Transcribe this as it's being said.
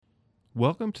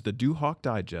Welcome to the Duhawk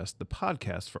Digest, the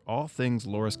podcast for all things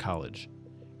Loras College.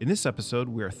 In this episode,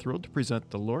 we are thrilled to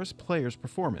present the Loras Players'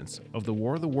 performance of The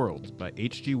War of the Worlds by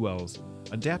H.G. Wells,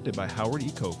 adapted by Howard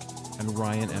E. Koch and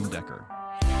Ryan M. Decker.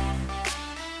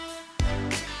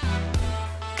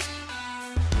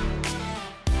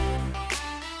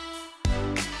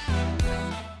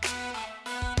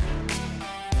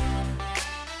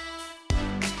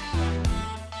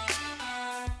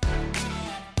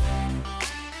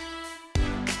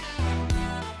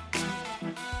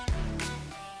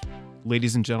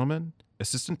 Ladies and gentlemen,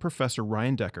 Assistant Professor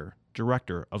Ryan Decker,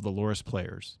 Director of the Loras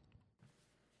Players.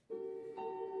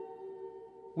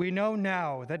 We know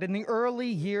now that in the early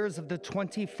years of the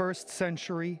 21st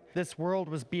century, this world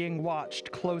was being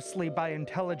watched closely by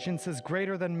intelligences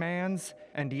greater than man's,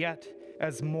 and yet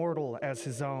as mortal as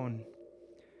his own.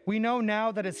 We know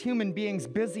now that as human beings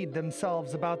busied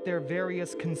themselves about their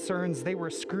various concerns, they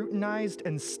were scrutinized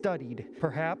and studied,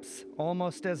 perhaps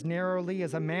almost as narrowly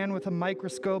as a man with a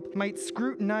microscope might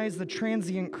scrutinize the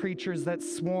transient creatures that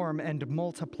swarm and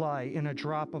multiply in a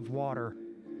drop of water.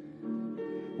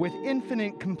 With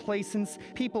infinite complacence,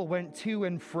 people went to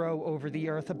and fro over the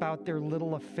earth about their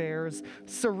little affairs,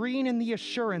 serene in the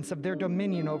assurance of their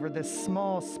dominion over this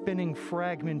small spinning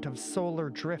fragment of solar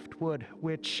driftwood,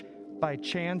 which, by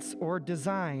chance or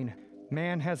design,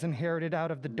 man has inherited out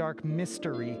of the dark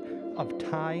mystery of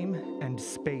time and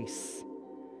space.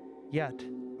 Yet,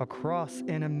 across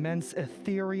an immense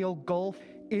ethereal gulf,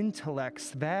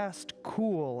 intellects, vast,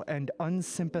 cool, and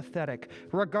unsympathetic,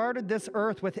 regarded this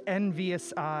earth with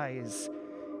envious eyes,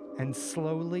 and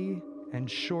slowly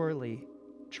and surely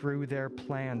drew their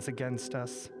plans against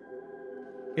us.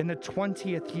 In the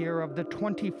 20th year of the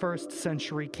 21st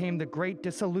century came the Great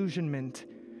Disillusionment.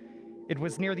 It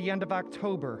was near the end of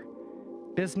October.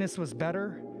 Business was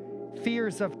better.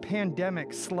 Fears of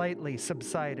pandemic slightly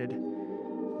subsided.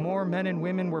 More men and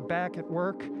women were back at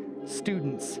work,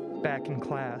 students back in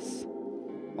class.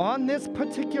 On this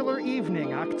particular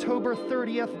evening, October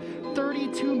 30th,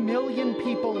 32 million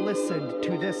people listened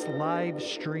to this live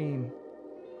stream.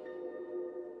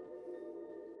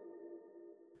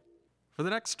 For the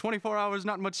next 24 hours,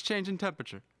 not much change in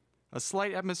temperature. A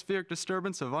slight atmospheric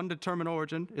disturbance of undetermined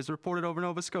origin is reported over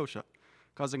Nova Scotia,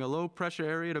 causing a low-pressure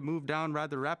area to move down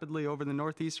rather rapidly over the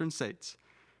northeastern states,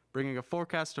 bringing a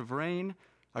forecast of rain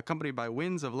accompanied by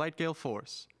winds of light gale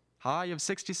force. High of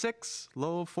 66,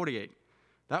 low of 48.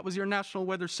 That was your National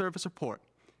Weather Service report.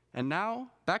 And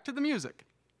now, back to the music.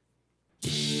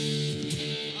 I'm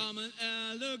an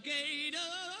alligator.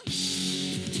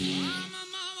 I'm a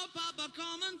mama, papa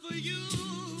coming for you.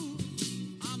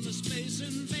 I'm a space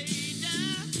invader.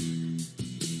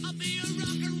 I'll be a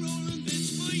rock and rollin'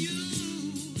 bitch for you.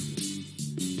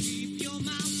 Keep your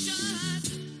mouth shut.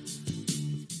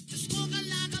 Just walking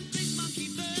like a big monkey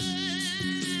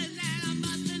bird. And I'm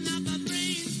busting up a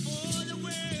brain for the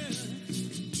world.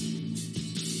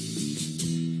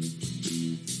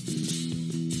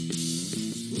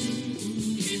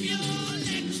 Keep your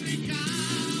electric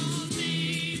on,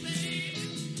 baby.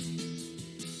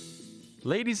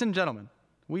 Ladies and gentlemen,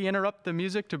 we interrupt the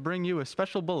music to bring you a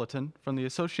special bulletin from the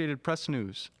Associated Press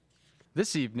News.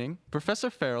 This evening, Professor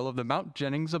Farrell of the Mount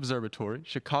Jennings Observatory,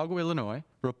 Chicago, Illinois,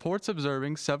 reports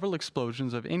observing several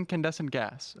explosions of incandescent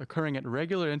gas occurring at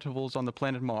regular intervals on the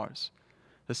planet Mars.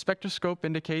 The spectroscope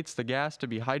indicates the gas to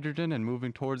be hydrogen and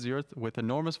moving towards the Earth with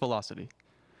enormous velocity.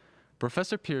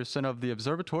 Professor Pearson of the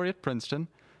observatory at Princeton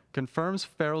confirms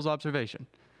Farrell's observation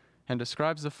and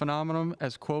describes the phenomenon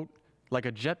as, quote, like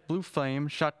a jet blue flame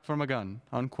shot from a gun,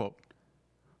 unquote.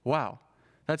 Wow,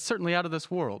 that's certainly out of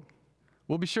this world.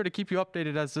 We'll be sure to keep you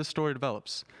updated as this story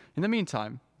develops. In the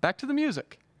meantime, back to the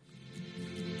music.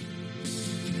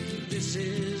 This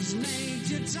is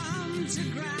Major Tom to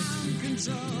ground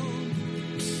control.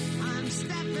 I'm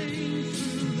stepping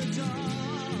through the door,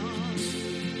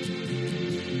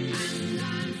 and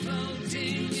I'm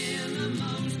floating in a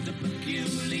most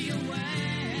peculiar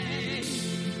way,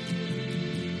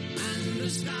 and the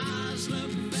stars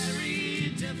look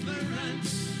very different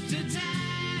today.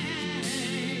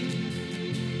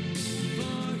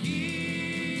 For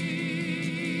here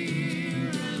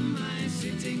am I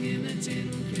sitting in a tin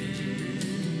can,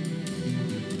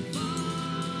 far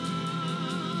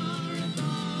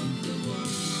above the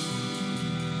world.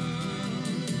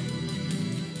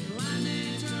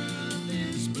 Planet Earth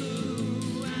is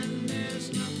blue, and there's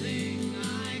nothing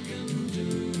I can do.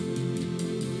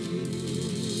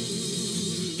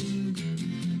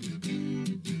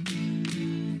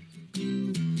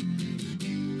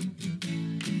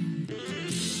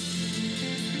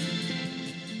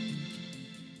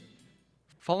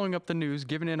 Following up the news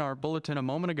given in our bulletin a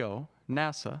moment ago,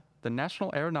 NASA, the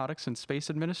National Aeronautics and Space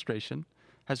Administration,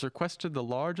 has requested the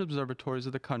large observatories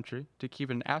of the country to keep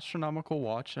an astronomical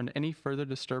watch on any further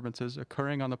disturbances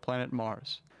occurring on the planet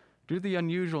Mars. Due to the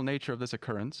unusual nature of this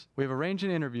occurrence, we have arranged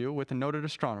an interview with a noted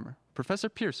astronomer, Professor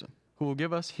Pearson, who will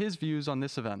give us his views on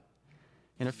this event.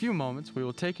 In a few moments, we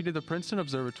will take you to the Princeton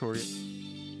Observatory.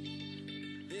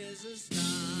 There's a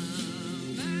starman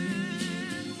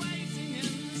waiting in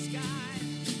the sky.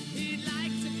 He'd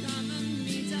like to come and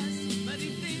meet us, but he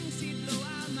thinks he'd blow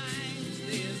our minds.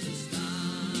 There's a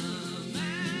starman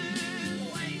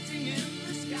waiting in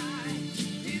the sky.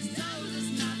 He's told us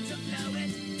not to blow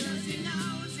it, 'cause he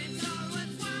knows it's all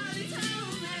worthwhile. He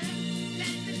told me,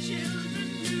 let the children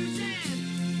lose it,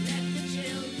 let the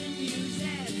children use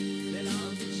it, let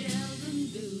all the children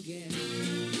do get it.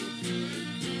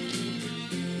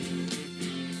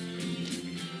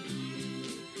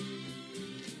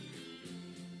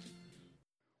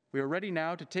 We are ready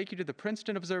now to take you to the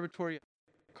Princeton Observatory.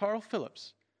 Carl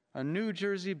Phillips, a New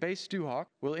Jersey-based Duhawk,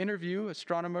 will interview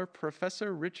astronomer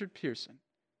Professor Richard Pearson.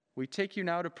 We take you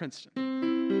now to Princeton.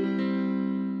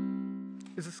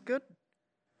 Is this good?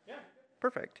 Yeah.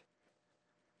 Perfect.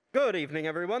 Good evening,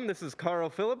 everyone. This is Carl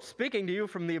Phillips speaking to you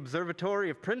from the Observatory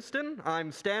of Princeton.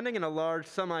 I'm standing in a large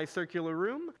semicircular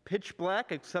room, pitch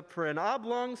black except for an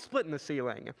oblong split in the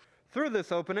ceiling. Through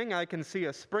this opening, I can see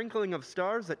a sprinkling of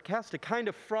stars that cast a kind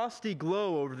of frosty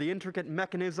glow over the intricate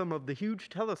mechanism of the huge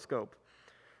telescope.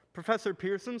 Professor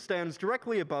Pearson stands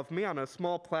directly above me on a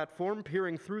small platform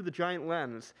peering through the giant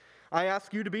lens. I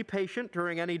ask you to be patient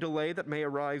during any delay that may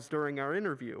arise during our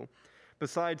interview.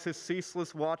 Besides his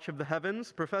ceaseless watch of the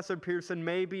heavens, Professor Pearson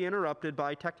may be interrupted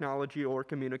by technology or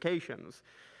communications.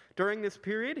 During this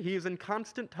period, he is in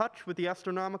constant touch with the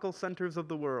astronomical centers of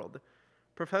the world.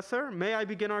 Professor, may I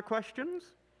begin our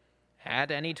questions?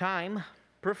 At any time.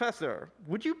 Professor,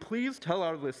 would you please tell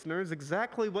our listeners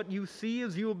exactly what you see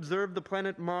as you observe the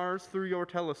planet Mars through your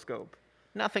telescope?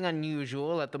 Nothing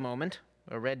unusual at the moment.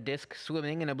 A red disk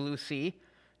swimming in a blue sea.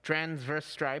 Transverse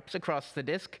stripes across the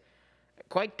disk.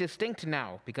 Quite distinct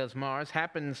now, because Mars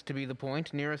happens to be the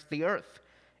point nearest the Earth.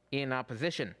 In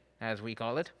opposition, as we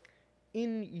call it.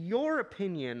 In your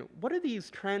opinion, what do these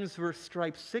transverse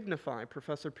stripes signify,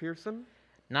 Professor Pearson?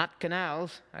 Not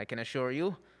canals, I can assure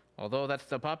you, although that's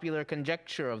the popular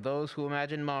conjecture of those who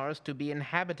imagine Mars to be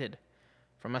inhabited.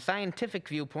 From a scientific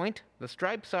viewpoint, the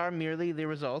stripes are merely the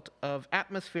result of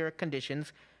atmospheric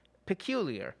conditions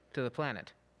peculiar to the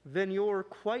planet. Then you're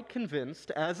quite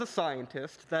convinced, as a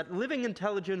scientist, that living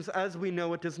intelligence as we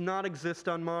know it does not exist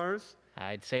on Mars?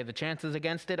 I'd say the chances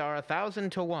against it are 1,000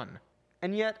 to 1.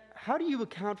 And yet, how do you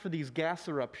account for these gas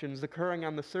eruptions occurring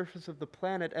on the surface of the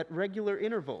planet at regular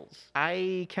intervals?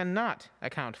 I cannot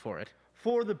account for it.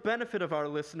 For the benefit of our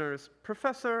listeners,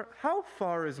 Professor, how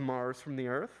far is Mars from the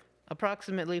Earth?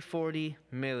 Approximately 40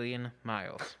 million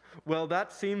miles. Well,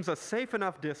 that seems a safe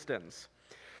enough distance.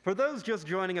 For those just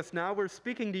joining us now, we're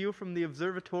speaking to you from the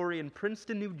observatory in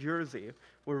Princeton, New Jersey,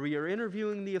 where we are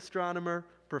interviewing the astronomer,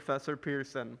 Professor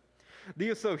Pearson.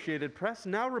 The Associated Press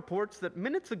now reports that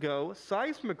minutes ago,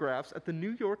 seismographs at the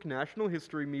New York National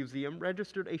History Museum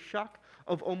registered a shock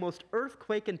of almost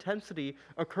earthquake intensity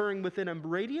occurring within a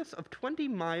radius of 20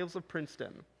 miles of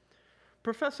Princeton.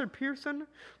 Professor Pearson,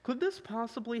 could this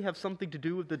possibly have something to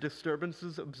do with the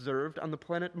disturbances observed on the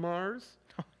planet Mars?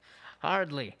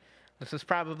 Hardly. This is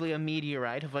probably a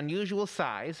meteorite of unusual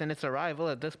size, and its arrival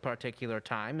at this particular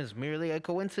time is merely a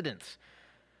coincidence.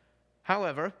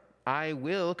 However, I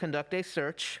will conduct a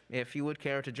search, if you would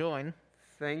care to join.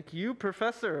 Thank you,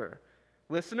 Professor.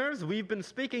 Listeners, we've been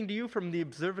speaking to you from the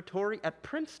observatory at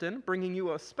Princeton, bringing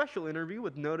you a special interview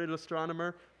with noted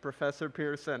astronomer Professor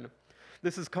Pearson.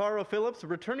 This is Carl Phillips,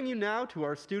 returning you now to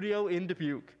our studio in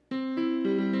Dubuque.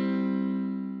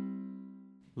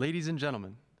 Ladies and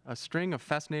gentlemen, a string of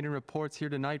fascinating reports here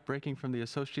tonight breaking from the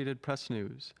Associated Press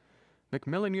News.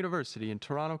 Macmillan University in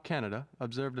Toronto, Canada,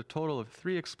 observed a total of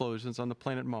 3 explosions on the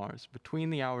planet Mars between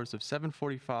the hours of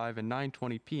 7:45 and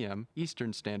 9:20 p.m.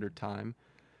 Eastern Standard Time,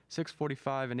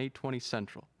 6:45 and 8:20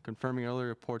 Central, confirming earlier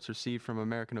reports received from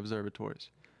American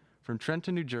observatories. From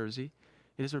Trenton, New Jersey,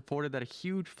 it is reported that a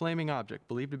huge flaming object,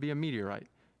 believed to be a meteorite,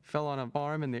 fell on a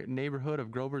farm in the neighborhood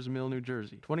of Grover's Mill, New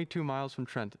Jersey, 22 miles from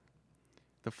Trenton.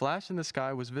 The flash in the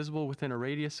sky was visible within a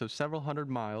radius of several hundred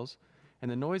miles, and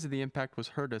the noise of the impact was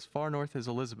heard as far north as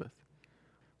Elizabeth.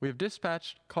 We have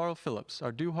dispatched Carl Phillips,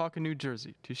 our Duhawk in New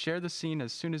Jersey, to share the scene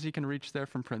as soon as he can reach there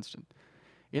from Princeton.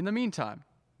 In the meantime,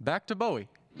 back to Bowie.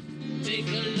 Take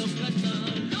a look at the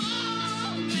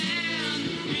old man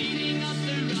beating up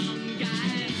the wrong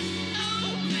guy.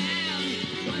 Oh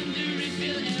man, wonder if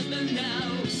he'll ever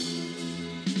know.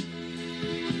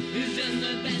 and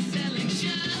the best-selling show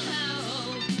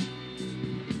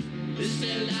is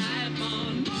their life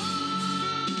on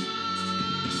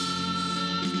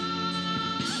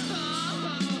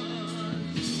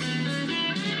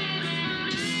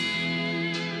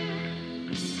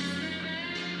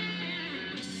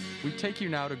We take you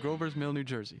now to Grover's Mill, New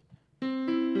Jersey.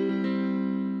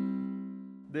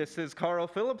 This is Carl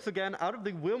Phillips again out of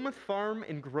the Wilmoth Farm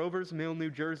in Grover's Mill, New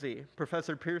Jersey.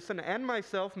 Professor Pearson and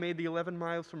myself made the 11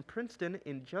 miles from Princeton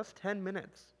in just 10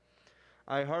 minutes.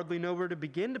 I hardly know where to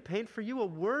begin to paint for you a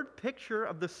word picture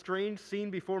of the strange scene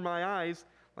before my eyes,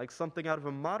 like something out of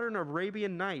a modern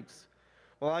Arabian Nights.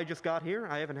 Well, I just got here.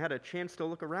 I haven't had a chance to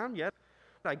look around yet.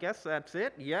 I guess that's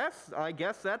it. Yes, I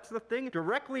guess that's the thing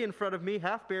directly in front of me,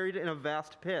 half buried in a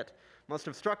vast pit. Must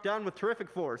have struck down with terrific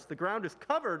force. The ground is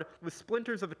covered with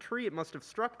splinters of a tree it must have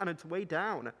struck on its way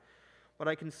down. What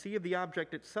I can see of the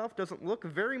object itself doesn't look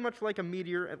very much like a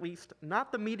meteor, at least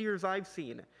not the meteors I've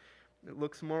seen. It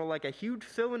looks more like a huge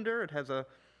cylinder. It has a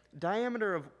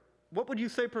diameter of, what would you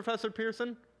say, Professor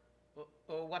Pearson?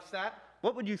 What's that?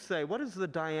 What would you say? What is the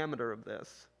diameter of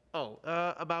this?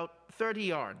 About 30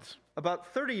 yards. About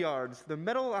 30 yards. The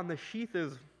metal on the sheath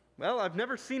is, well, I've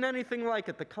never seen anything like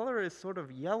it. The color is sort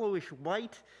of yellowish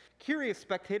white. Curious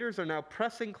spectators are now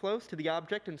pressing close to the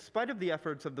object in spite of the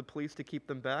efforts of the police to keep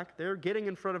them back. They're getting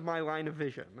in front of my line of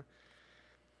vision.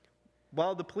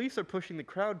 While the police are pushing the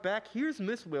crowd back, here's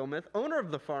Miss Wilmoth, owner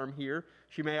of the farm here.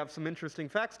 She may have some interesting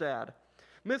facts to add.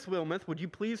 Miss Wilmoth, would you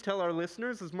please tell our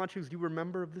listeners as much as you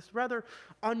remember of this rather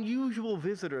unusual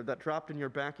visitor that dropped in your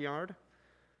backyard?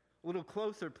 A little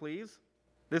closer, please.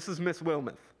 This is Miss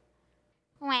Wilmoth.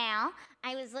 Well,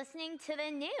 I was listening to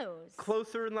the news.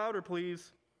 Closer and louder,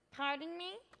 please. Pardon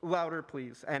me? Louder,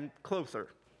 please, and closer.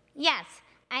 Yes,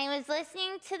 I was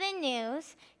listening to the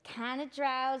news, kind of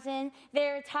drowsing. They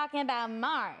were talking about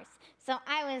Mars. So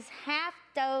I was half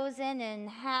dozing and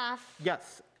half...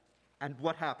 Yes, and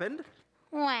what happened?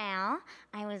 Well,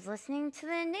 I was listening to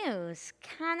the news,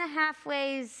 kind of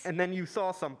halfways. And then you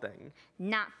saw something.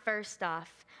 Not first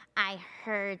off, I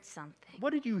heard something.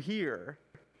 What did you hear?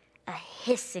 A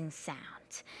hissing sound,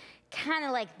 kind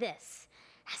of like this.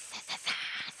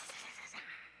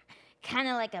 Kind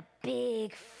of like a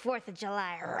big 4th of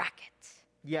July rocket.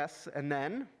 Yes, and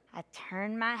then? I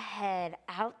turned my head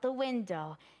out the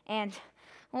window and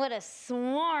would have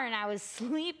sworn I was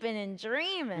sleeping and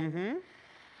dreaming. Mm-hmm.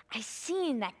 I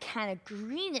seen that kind of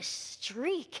greenish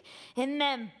streak, and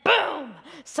then boom!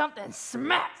 Something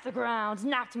smacked the ground,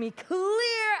 knocked me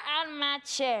clear out of my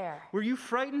chair. Were you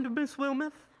frightened, Miss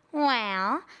Wilmoth?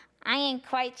 Well, I ain't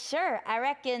quite sure. I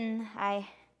reckon I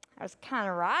was kind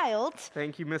of riled.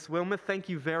 Thank you, Miss Wilmoth. Thank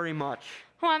you very much.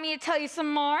 Want me to tell you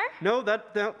some more? No,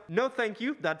 thank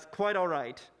you. That's quite all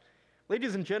right.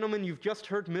 Ladies and gentlemen, you've just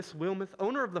heard Miss Wilmoth,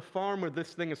 owner of the farm where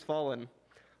this thing has fallen.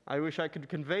 I wish I could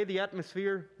convey the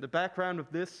atmosphere, the background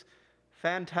of this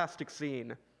fantastic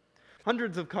scene.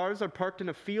 Hundreds of cars are parked in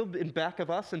a field in back of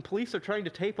us, and police are trying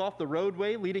to tape off the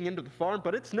roadway leading into the farm,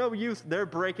 but it's no use. They're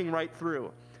breaking right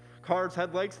through. Cars'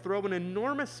 headlights throw an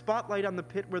enormous spotlight on the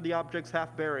pit where the object's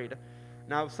half buried.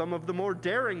 Now, some of the more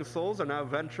daring souls are now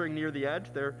venturing near the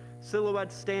edge. Their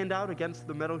silhouettes stand out against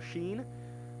the metal sheen.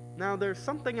 Now, there's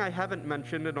something I haven't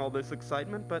mentioned in all this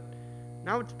excitement, but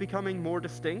now it's becoming more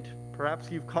distinct.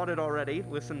 Perhaps you've caught it already.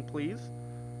 Listen, please.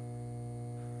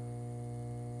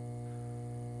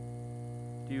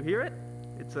 Do you hear it?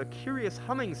 It's a curious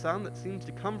humming sound that seems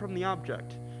to come from the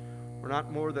object. We're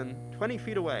not more than 20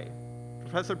 feet away.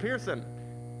 Professor Pearson,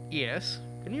 Yes.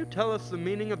 can you tell us the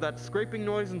meaning of that scraping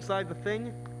noise inside the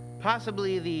thing?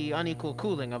 Possibly the unequal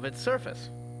cooling of its surface.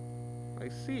 I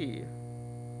see.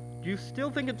 Do you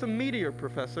still think it's a meteor,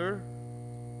 Professor?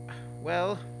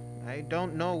 Well, I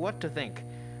don't know what to think.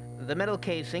 The metal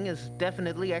casing is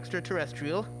definitely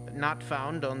extraterrestrial, not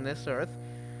found on this Earth.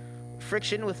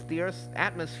 Friction with the Earth's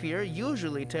atmosphere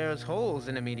usually tears holes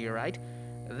in a meteorite.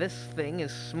 This thing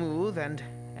is smooth and,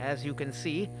 as you can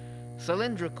see,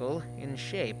 cylindrical in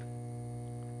shape.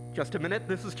 Just a minute,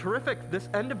 this is terrific. This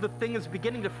end of the thing is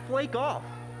beginning to flake off.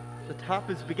 The top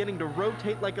is beginning to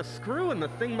rotate like a screw, and the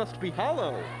thing must be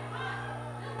hollow.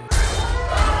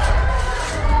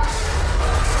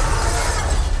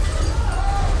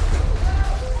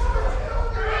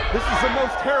 This is the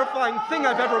most terrifying thing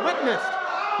I've ever witnessed.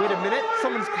 Wait a minute,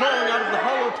 someone's crawling out of the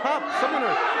hollow top. Someone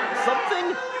or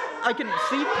something? I can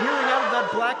see peering out of that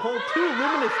black hole 2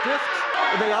 luminous discs.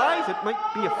 Are they eyes? It might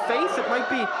be a face. It might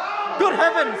be... Good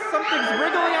heavens! Something's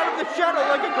wriggling out of the shadow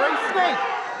like a gray snake.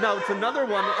 Now it's another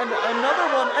one, and another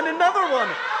one, and another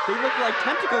one. They look like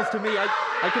tentacles to me. I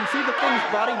can see the thing's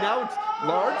body now. It's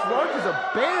large as a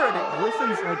bear, and it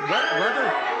glistens like wet leather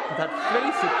with That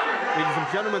face, ladies and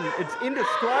gentlemen, it's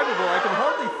indescribable. I can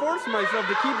hardly force myself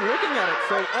to keep looking at it.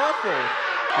 So awful.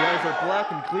 The eyes are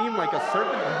black and gleam like a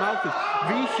serpent. The mouth is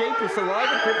V-shaped with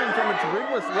saliva dripping from its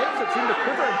ridgeless lips that seem to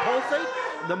quiver and pulsate.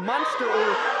 The monster, or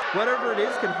whatever it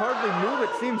is, can hardly move.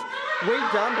 It seems weighed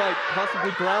down by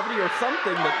possibly gravity or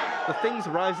something. The thing's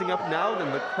rising up now,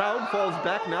 then the crowd falls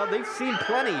back now. They've seen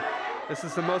plenty. This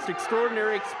is the most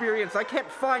extraordinary experience. I can't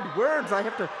find words. I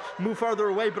have to move farther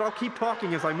away, but I'll keep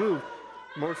talking as I move.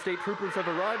 More state troopers have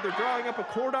arrived. They're drawing up a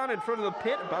cordon in front of the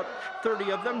pit, about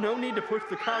 30 of them. No need to push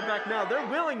the crowd back now. They're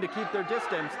willing to keep their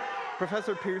distance.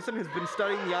 Professor Pearson has been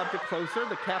studying the object closer.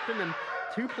 The captain and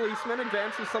two policemen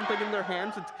advance with something in their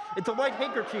hands. It's a white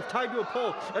handkerchief tied to a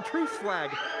pole, a truce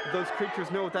flag. Those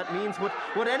creatures know what that means,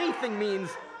 what anything means.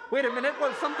 Wait a minute,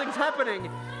 something's happening.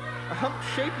 A humped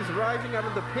shape is rising out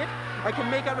of the pit. I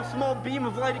can make out a small beam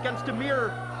of light against a mirror.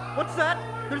 What's that?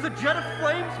 There's a jet of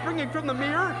flame springing from the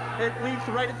mirror. It leaps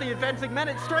right at the advancing men.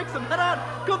 It strikes them head on.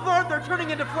 Good Lord, they're turning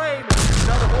into flame.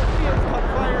 Now the whole field's caught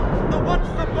fire. The woods,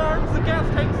 the barns, the gas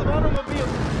tanks, of automobiles.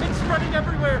 It's spreading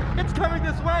everywhere. It's coming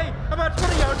this way. About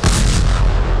 20 yards.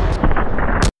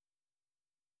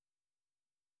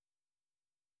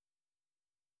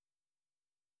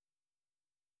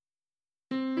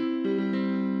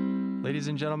 Ladies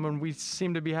and gentlemen, we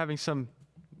seem to be having some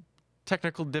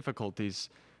technical difficulties.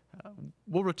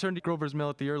 We'll return to Grover's Mill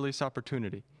at the earliest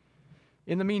opportunity.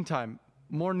 In the meantime,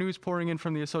 more news pouring in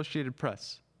from the Associated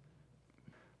Press.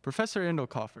 Professor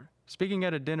Indokoffer, speaking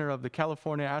at a dinner of the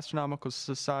California Astronomical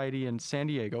Society in San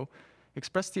Diego,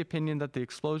 expressed the opinion that the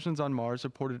explosions on Mars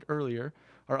reported earlier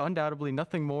are undoubtedly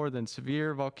nothing more than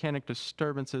severe volcanic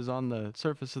disturbances on the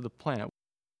surface of the planet.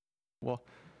 Well,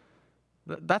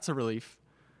 that's a relief.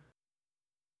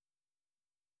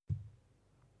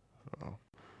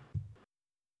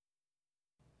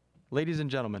 Ladies and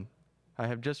gentlemen, I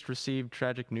have just received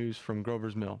tragic news from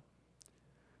Grover's Mill.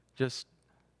 Just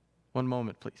one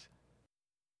moment, please.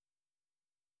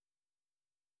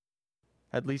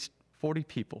 At least 40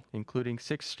 people, including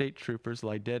 6 state troopers,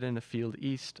 lie dead in a field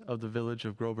east of the village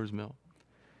of Grover's Mill.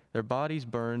 Their bodies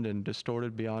burned and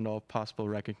distorted beyond all possible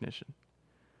recognition.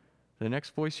 The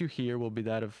next voice you hear will be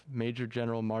that of Major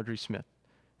General Marjorie Smith,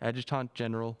 Adjutant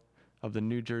General of the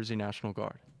New Jersey National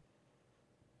Guard.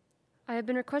 I have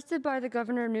been requested by the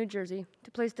Governor of New Jersey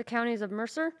to place the counties of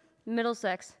Mercer,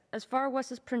 Middlesex, as far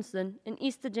west as Princeton, and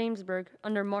east of Jamesburg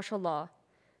under martial law.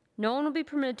 No one will be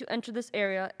permitted to enter this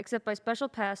area except by special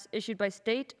pass issued by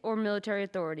state or military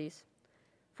authorities.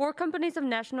 4 companies of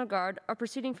National Guard are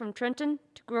proceeding from Trenton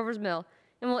to Grover's Mill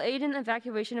and will aid in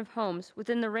evacuation of homes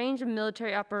within the range of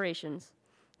military operations.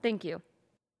 Thank you.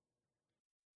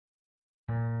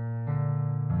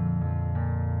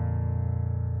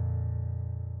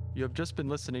 You have just been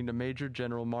listening to Major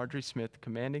General Marjorie Smith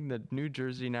commanding the New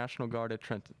Jersey National Guard at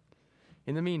Trenton.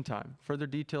 In the meantime, further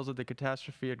details of the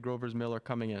catastrophe at Grover's Mill are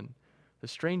coming in. The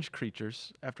strange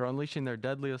creatures, after unleashing their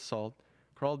deadly assault,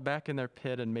 crawled back in their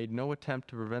pit and made no attempt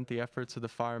to prevent the efforts of the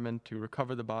firemen to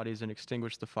recover the bodies and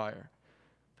extinguish the fire.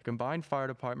 The combined fire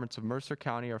departments of Mercer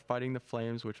County are fighting the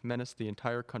flames which menace the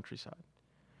entire countryside.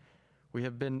 We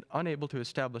have been unable to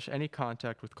establish any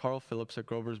contact with Carl Phillips at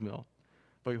Grover's Mill,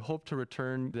 but we hope to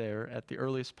return there at the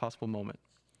earliest possible moment.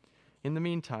 In the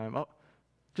meantime,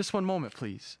 just one moment,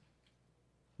 please.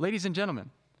 Ladies and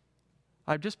gentlemen,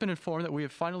 I've just been informed that we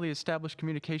have finally established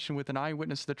communication with an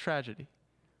eyewitness of the tragedy.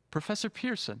 Professor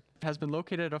Pearson has been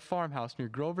located at a farmhouse near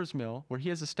Grover's Mill where he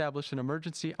has established an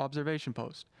emergency observation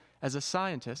post. As a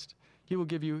scientist, he will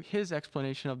give you his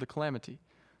explanation of the calamity.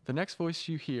 The next voice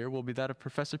you hear will be that of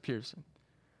Professor Pearson.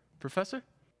 Professor?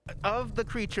 Of the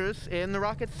creatures in the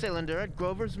rocket cylinder at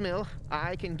Grover's Mill,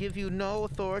 I can give you no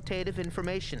authoritative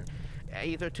information,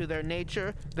 either to their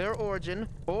nature, their origin,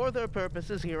 or their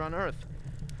purposes here on Earth.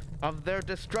 Of their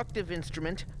destructive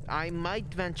instrument, I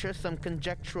might venture some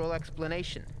conjectural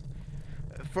explanation.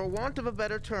 For want of a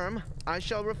better term, I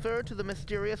shall refer to the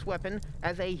mysterious weapon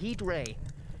as a heat ray.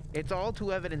 It's all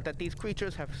too evident that these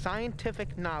creatures have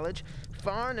scientific knowledge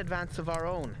far in advance of our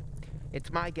own.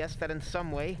 It's my guess that in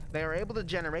some way they are able to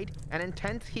generate an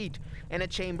intense heat in a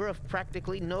chamber of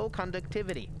practically no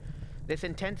conductivity. This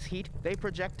intense heat they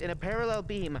project in a parallel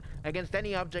beam against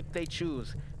any object they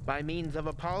choose, by means of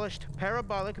a polished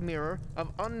parabolic mirror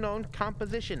of unknown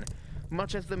composition,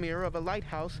 much as the mirror of a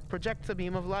lighthouse projects a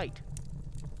beam of light.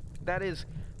 That is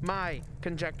my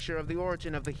conjecture of the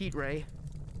origin of the heat ray.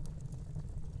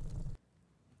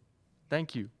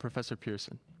 Thank you, Professor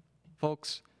Pearson.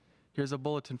 Folks, here's a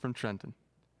bulletin from Trenton.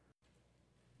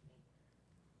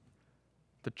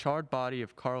 The charred body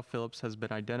of Carl Phillips has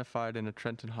been identified in a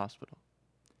Trenton hospital.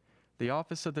 The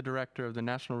Office of the Director of the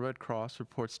National Red Cross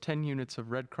reports 10 units of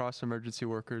Red Cross emergency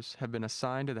workers have been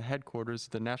assigned to the headquarters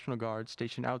of the National Guard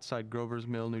stationed outside Grover's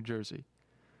Mill, New Jersey.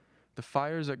 The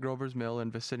fires at Grover's Mill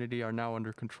and vicinity are now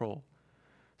under control.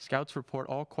 Scouts report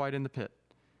all quiet in the pit,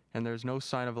 and there is no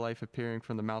sign of life appearing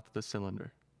from the mouth of the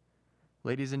cylinder.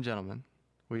 Ladies and gentlemen,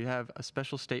 we have a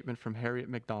special statement from Harriet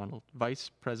McDonald, Vice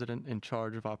President in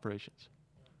charge of operations.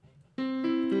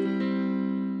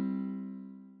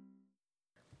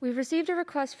 We've received a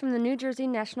request from the New Jersey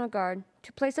National Guard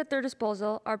to place at their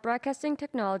disposal our broadcasting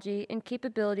technology and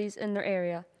capabilities in their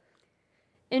area.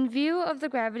 In view of the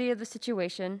gravity of the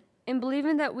situation, and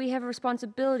believing that we have a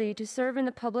responsibility to serve in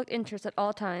the public interest at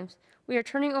all times, we are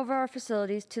turning over our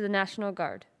facilities to the National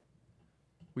Guard.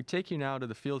 We take you now to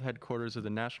the field headquarters of the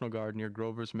National Guard near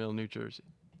Grover's Mill, New Jersey.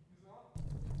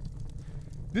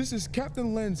 This is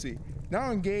Captain Lindsay, now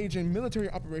engaged in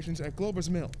military operations at Grover's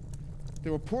Mill.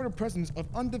 The reported presence of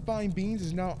undefined beings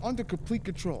is now under complete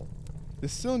control. The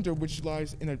cylinder, which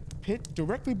lies in a pit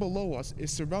directly below us,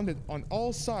 is surrounded on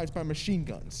all sides by machine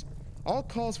guns. All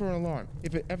calls for an alarm,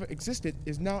 if it ever existed,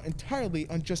 is now entirely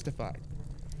unjustified.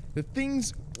 The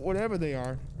things, whatever they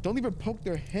are, don't even poke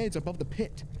their heads above the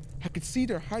pit. I could see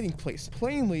their hiding place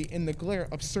plainly in the glare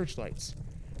of searchlights.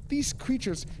 These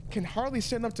creatures can hardly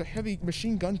stand up to heavy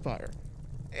machine gun fire.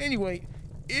 Anyway,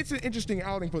 it's an interesting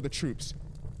outing for the troops.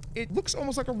 It looks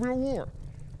almost like a real war.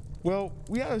 Well,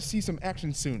 we ought to see some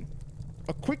action soon.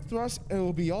 A quick thrust and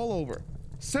it'll be all over.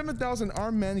 7,000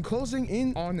 armed men closing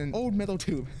in on an old metal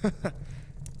tube.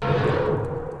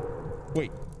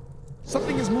 Wait,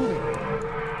 something is moving.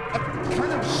 A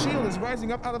kind of shield is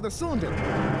rising up out of the cylinder.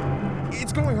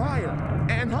 It's going higher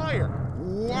and higher.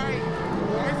 Why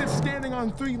is it standing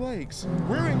on 3 legs?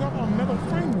 Rearing up on metal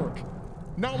framework.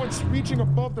 Now it's reaching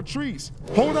above the trees.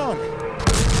 Hold on.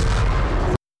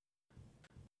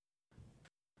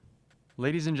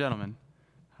 Ladies and gentlemen,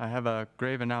 I have a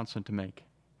grave announcement to make.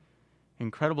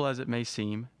 Incredible as it may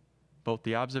seem, both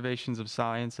the observations of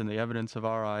science and the evidence of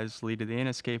our eyes lead to the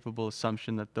inescapable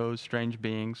assumption that those strange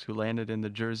beings who landed in the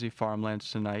Jersey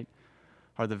farmlands tonight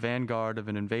are the vanguard of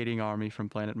an invading army from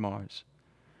planet Mars.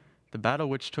 The battle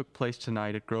which took place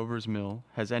tonight at Grover's Mill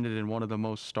has ended in one of the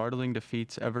most startling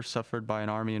defeats ever suffered by an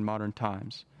army in modern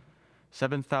times.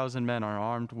 7,000 men are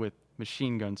armed with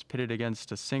machine guns pitted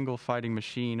against a single fighting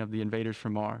machine of the invaders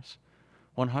from Mars.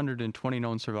 120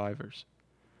 known survivors.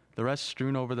 The rest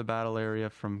strewn over the battle area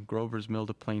from Grover's Mill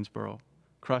to Plainsboro,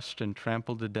 crushed and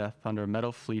trampled to death under a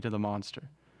metal fleet of the monster,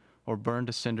 or burned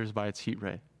to cinders by its heat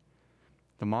ray.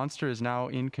 The monster is now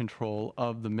in control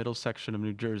of the middle section of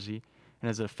New Jersey and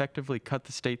has effectively cut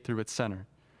the state through its center.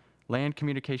 Land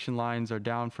communication lines are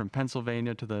down from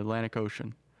Pennsylvania to the Atlantic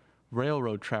Ocean.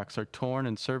 Railroad tracks are torn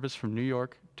and service from New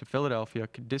York to Philadelphia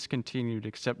discontinued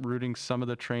except routing some of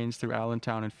the trains through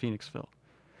Allentown and Phoenixville.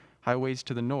 Highways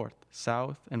to the north,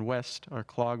 south, and west are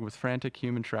clogged with frantic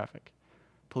human traffic.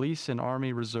 Police and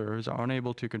Army reserves are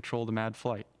unable to control the mad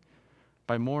flight.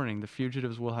 By morning, the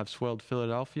fugitives will have swelled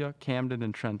Philadelphia, Camden,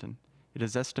 and Trenton. It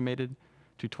is estimated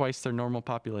to twice their normal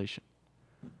population.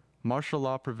 Martial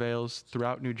law prevails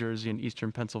throughout New Jersey and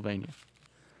eastern Pennsylvania.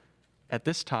 At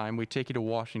this time, we take you to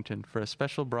Washington for a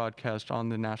special broadcast on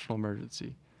the national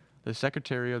emergency. The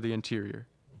Secretary of the Interior.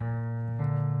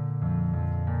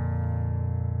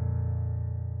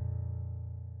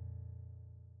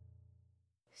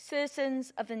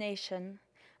 Citizens of the nation,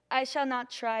 I shall not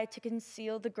try to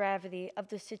conceal the gravity of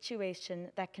the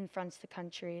situation that confronts the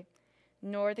country,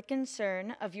 nor the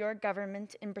concern of your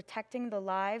government in protecting the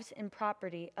lives and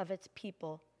property of its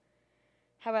people.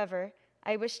 However,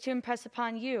 I wish to impress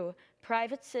upon you,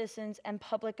 private citizens and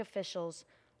public officials,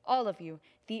 all of you,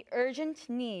 the urgent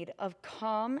need of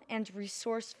calm and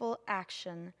resourceful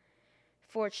action.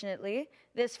 Fortunately,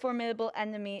 this formidable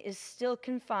enemy is still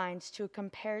confined to a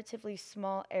comparatively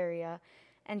small area,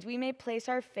 and we may place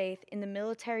our faith in the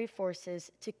military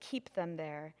forces to keep them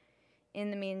there.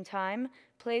 In the meantime,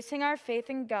 placing our faith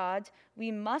in God,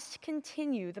 we must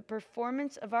continue the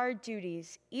performance of our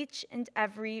duties, each and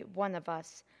every one of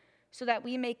us, so that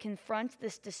we may confront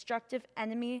this destructive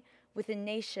enemy with a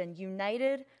nation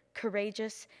united,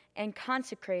 courageous, and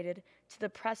consecrated to the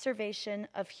preservation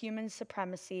of human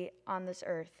supremacy on this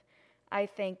earth. I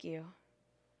thank you.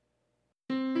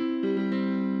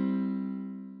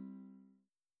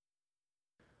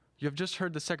 You have just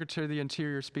heard the Secretary of the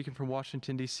Interior speaking from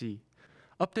Washington, D.C.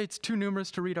 Updates too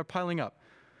numerous to read are piling up.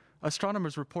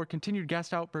 Astronomers report continued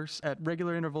gas outbursts at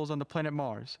regular intervals on the planet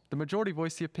Mars. The majority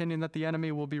voice the opinion that the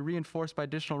enemy will be reinforced by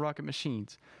additional rocket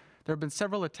machines. There have been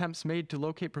several attempts made to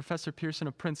locate Professor Pearson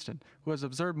of Princeton, who has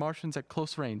observed Martians at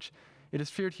close range. It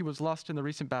is feared he was lost in the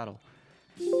recent battle.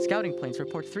 Scouting planes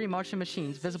report 3 Martian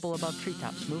machines visible above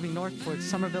treetops, moving north towards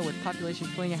Somerville with population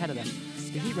fleeing ahead of them.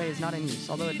 The heat ray is not in use,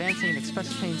 although advancing at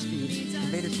express train speed,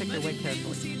 invaders pick their way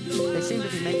carefully. They seem to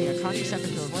be making a conscious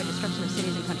effort to avoid destruction of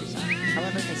cities and countryside.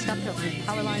 However, they stop to uproot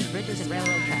power lines, bridges, and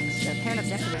railroad tracks. Their apparent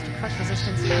objective is to crush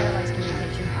resistance, paralyze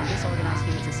communication, and disorganize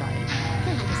human society.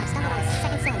 Coon hunters have stumbled on a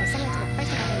second cylinder similar to the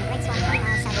first event in the Great Swan 20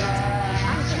 miles south of Youngstown.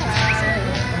 Armed humans have received a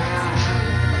unit to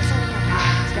deliver a second cylinder before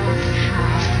the cylinder can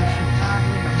arrive.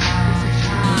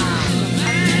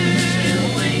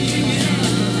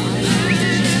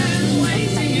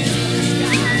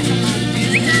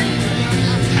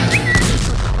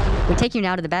 We take you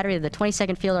now to the battery of the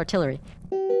 22nd Field Artillery.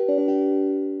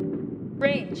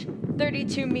 Range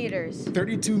 32 meters.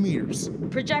 32 meters.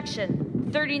 Projection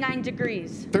 39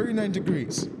 degrees. 39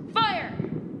 degrees. Fire!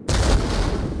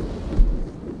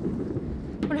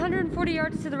 140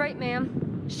 yards to the right,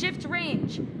 ma'am. Shift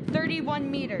range 31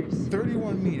 meters.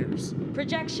 31 meters.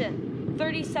 Projection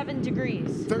 37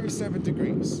 degrees. 37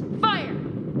 degrees. Fire!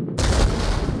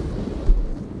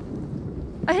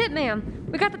 A hit, ma'am.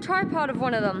 We got the tripod of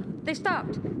one of them. They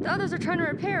stopped. The others are trying to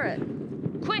repair it.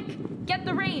 Quick, get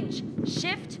the range.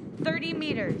 Shift 30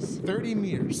 meters. 30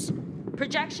 meters.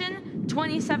 Projection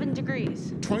 27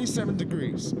 degrees. 27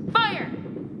 degrees. Fire!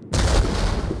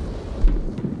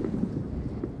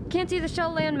 Can't see the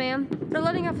shell land, ma'am. They're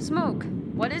letting off a smoke.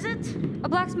 What is it? A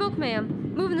black smoke,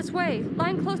 ma'am. Moving this way.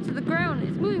 Lying close to the ground.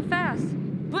 It's moving fast.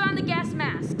 Put on the gas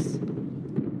masks.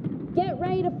 Get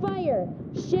ready to fire.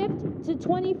 Shift to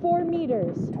 24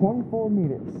 meters. 24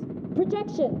 meters.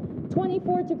 Projection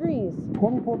 24 degrees.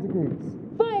 24 degrees.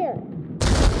 Fire!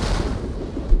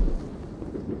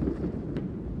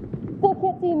 Still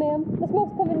can't see, ma'am. The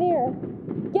smoke's coming near.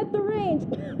 Get the range.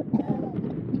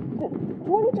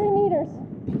 23 meters.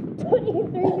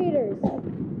 23 meters.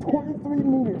 23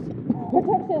 meters.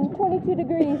 Protection, 22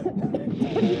 degrees.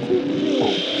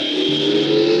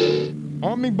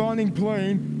 Army bonding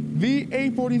plane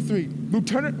VA-43,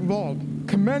 Lieutenant Vogue,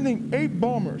 commanding 8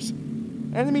 bombers.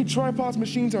 Enemy tripods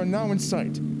machines are now in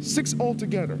sight, 6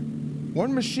 altogether.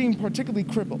 1 machine particularly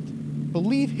crippled,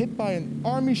 believed hit by an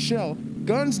Army shell.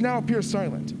 Guns now appear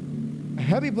silent. A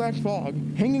heavy black fog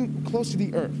hanging close to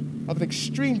the earth, of an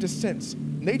extreme descent,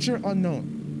 nature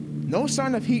unknown. No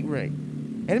sign of heat ray.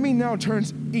 Enemy now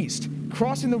turns east,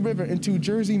 crossing the river into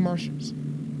Jersey marshes.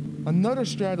 Another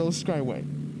straddles skyway.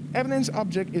 Evidence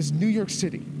object is New York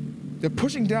City. They're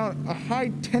pushing down a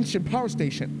high-tension power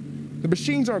station. The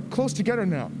machines are close together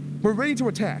now. We're ready to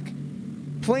attack.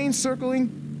 Planes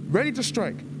circling, ready to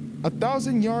strike.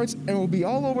 1,000 yards and we'll be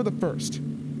all over the first.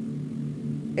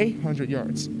 800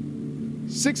 yards.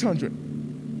 600.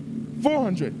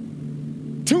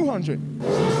 400. 200.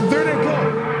 There they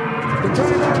go. The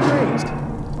turret is raised.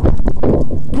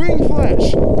 Green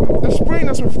flash. They're spraying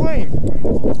us with flame.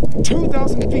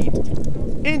 2,000 feet.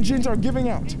 Engines are giving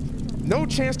out. No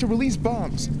chance to release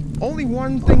bombs. Only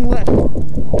one thing left.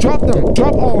 Drop them.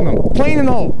 Drop all of them. Plane and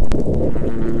all.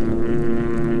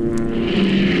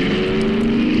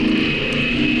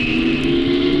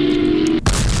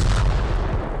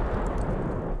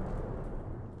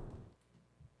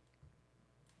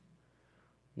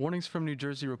 Warnings from New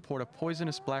Jersey report a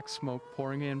poisonous black smoke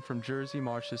pouring in from Jersey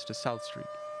marshes to South Street.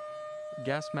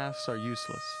 Gas masks are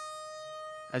useless.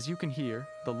 As you can hear,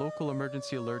 the local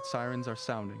emergency alert sirens are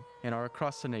sounding and are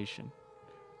across the nation.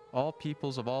 All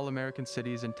peoples of all American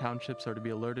cities and townships are to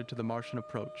be alerted to the Martian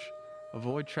approach.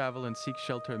 Avoid travel and seek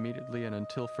shelter immediately and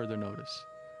until further notice.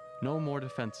 No more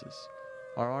defenses.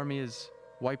 Our army is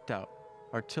wiped out.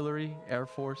 Artillery, Air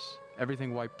Force,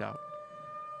 everything wiped out.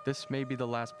 This may be the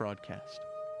last broadcast.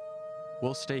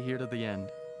 We'll stay here to the end.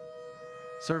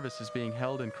 Service is being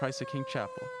held in Christ the King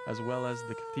Chapel, as well as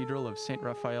the Cathedral of St.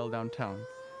 Raphael downtown.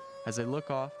 As they look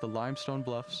off the limestone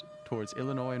bluffs towards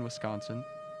Illinois and Wisconsin,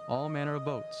 all manner of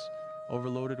boats,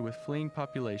 overloaded with fleeing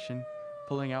population,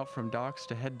 pulling out from docks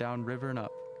to head down river and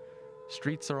up.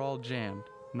 Streets are all jammed,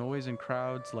 noise and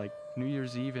crowds like New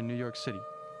Year's Eve in New York City.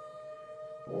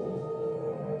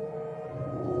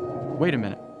 Wait a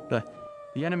minute.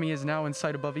 The enemy is now in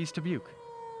sight above East Dubuque.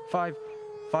 Five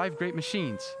great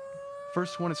machines.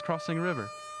 First one is crossing a river.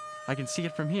 I can see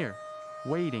it from here,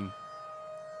 waiting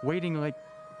like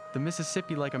the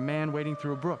Mississippi, like a man wading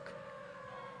through a brook.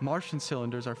 Martian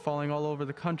cylinders are falling all over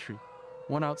the country.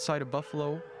 One outside of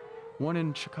Buffalo, one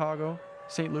in Chicago,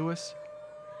 St. Louis.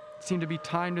 Seem to be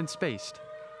timed and spaced.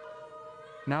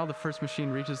 Now the first machine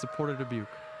reaches the port of Dubuque.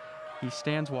 He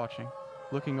stands watching,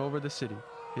 looking over the city,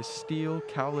 his steel,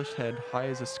 cowlish head high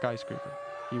as a skyscraper.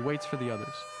 He waits for the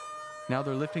others. Now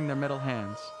they're lifting their metal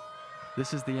hands.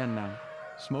 This is the end now.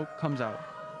 Smoke comes out.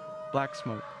 Black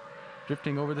smoke.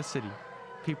 drifting over the city.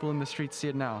 People in the streets see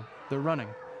it now. They're running.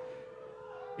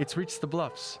 It's reached the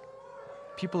bluffs.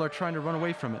 People are trying to run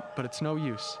away from it, but it's no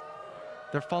use.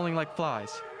 They're falling like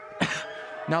flies.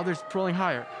 Now they're rolling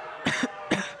higher.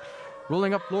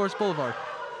 Rolling up Loris Boulevard.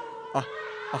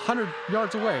 100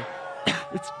 yards away.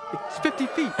 It's 50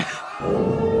 feet.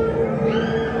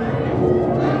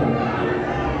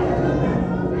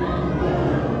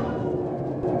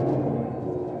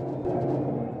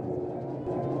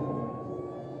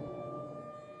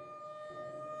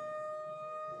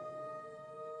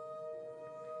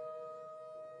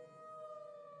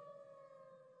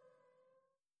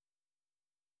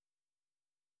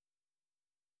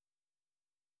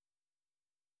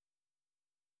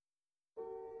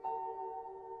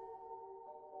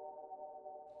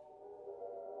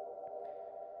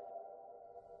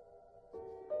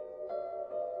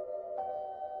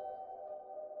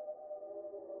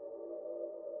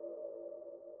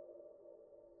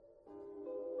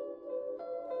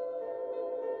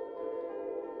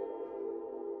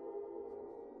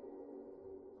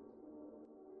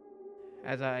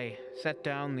 As I set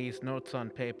down these notes on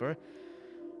paper,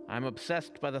 I'm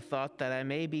obsessed by the thought that I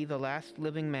may be the last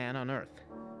living man on Earth.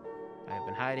 I have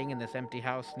been hiding in this empty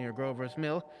house near Grover's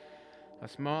Mill, a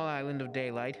small island of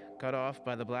daylight cut off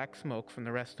by the black smoke from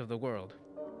the rest of the world.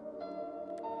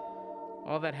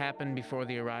 All that happened before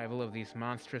the arrival of these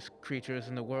monstrous creatures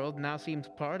in the world now seems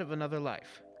part of another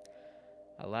life.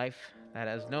 A life that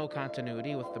has no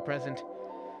continuity with the present,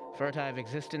 furtive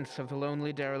existence of the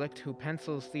lonely derelict who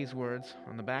pencils these words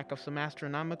on the back of some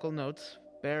astronomical notes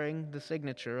bearing the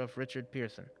signature of Richard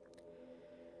Pearson.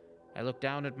 I look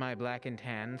down at my blackened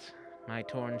hands, my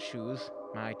torn shoes,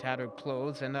 my tattered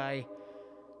clothes, and I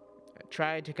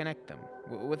tried to connect them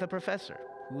with a professor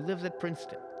who lives at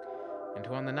Princeton, and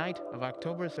who on the night of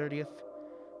October 30th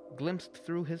glimpsed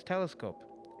through his telescope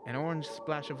an orange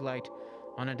splash of light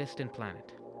on a distant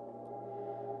planet.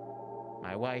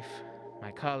 My wife,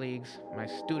 my colleagues, my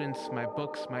students, my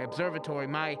books, my observatory,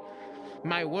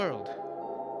 my world.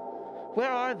 Where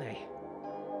are they?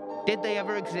 Did they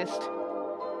ever exist?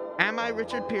 Am I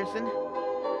Richard Pearson?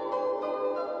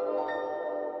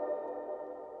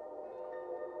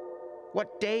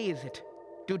 What day is it?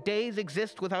 Do days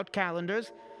exist without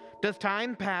calendars? Does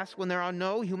time pass when there are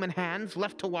no human hands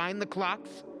left to wind the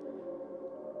clocks?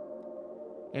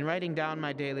 In writing down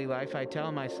my daily life, I tell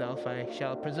myself I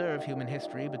shall preserve human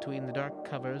history between the dark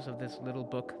covers of this little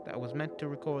book that was meant to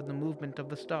record the movement of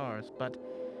the stars, but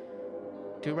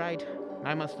to write,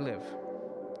 I must live.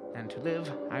 And to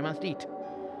live, I must eat.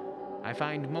 I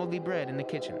find moldy bread in the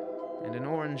kitchen, and an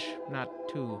orange not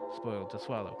too spoiled to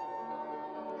swallow.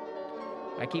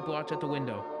 I keep watch at the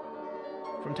window.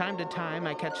 From time to time,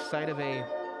 I catch sight of a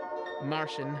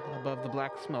Martian above the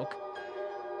black smoke.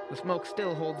 The smoke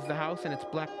still holds the house in its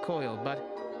black coil, but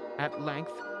at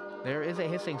length there is a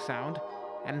hissing sound,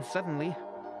 and suddenly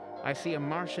I see a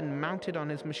Martian mounted on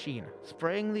his machine,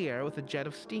 spraying the air with a jet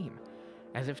of steam,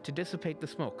 as if to dissipate the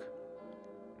smoke.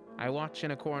 I watch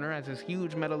in a corner as his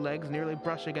huge metal legs nearly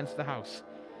brush against the house.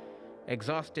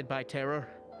 Exhausted by terror,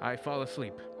 I fall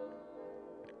asleep.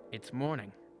 It's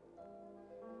morning.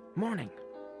 Morning.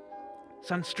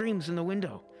 Sun streams in the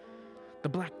window. The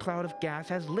black cloud of gas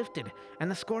has lifted, and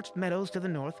the scorched meadows to the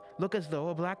north look as though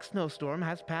a black snowstorm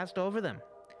has passed over them.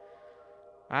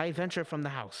 I venture from the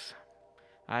house.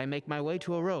 I make my way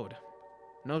to a road.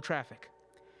 No traffic.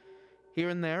 Here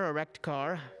and there, a wrecked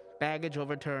car, baggage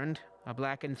overturned, a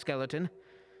blackened skeleton.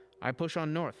 I push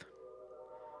on north.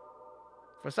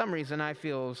 For some reason, I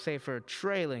feel safer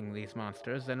trailing these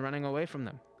monsters than running away from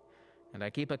them, and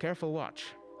I keep a careful watch.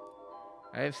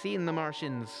 I have seen the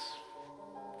Martians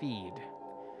feed.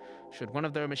 Should one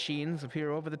of their machines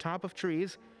appear over the top of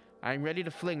trees, I am ready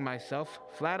to fling myself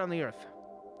flat on the earth.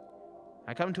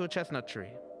 I come to a chestnut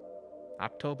tree.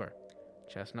 October.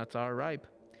 Chestnuts are ripe.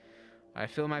 I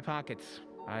fill my pockets.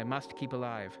 I must keep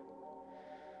alive.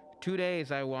 2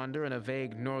 days I wander in a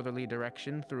vague northerly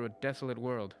direction through a desolate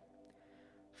world.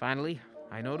 Finally,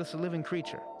 I notice a living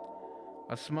creature,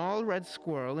 a small red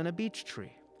squirrel in a beech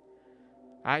tree.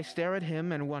 I stare at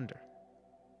him and wonder.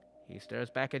 He stares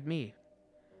back at me.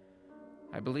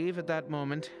 I believe at that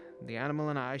moment the animal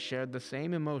and I shared the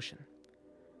same emotion,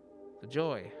 the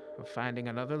joy of finding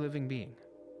another living being.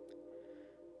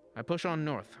 I push on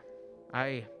north.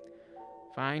 I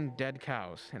find dead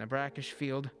cows in a brackish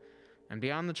field, and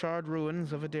beyond the charred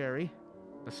ruins of a dairy,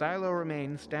 the silo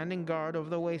remains standing guard over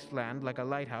the wasteland like a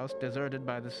lighthouse deserted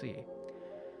by the sea.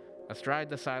 Astride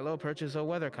the silo perches a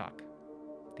weathercock.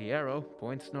 The arrow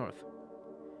points north.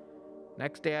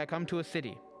 Next day I come to a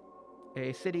city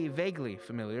vaguely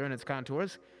familiar in its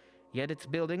contours. yet its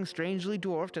buildings strangely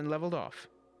dwarfed and leveled off,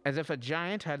 as if a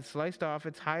giant had sliced off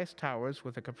its highest towers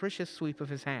with a capricious sweep of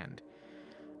his hand.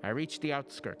 I reached the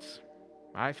outskirts.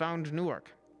 I found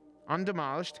Newark,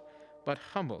 undemolished, but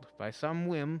humbled by some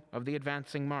whim of the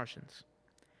advancing Martians.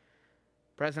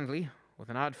 Presently, with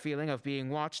an odd feeling of being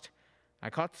watched, I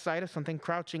caught sight of something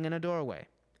crouching in a doorway.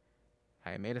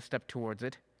 I made a step towards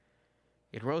it.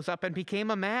 It rose up and became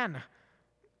a man.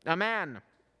 A man,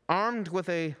 armed with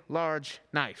a large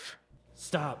knife.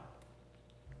 Stop.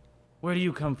 Where do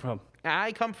you come from?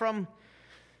 I come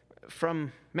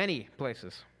from many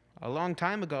places. A long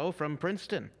time ago, from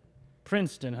Princeton.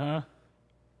 Princeton, huh?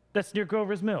 That's near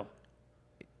Grover's Mill.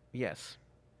 Yes.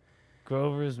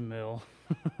 Grover's Mill.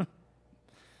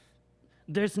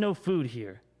 There's no food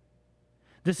here.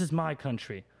 This is my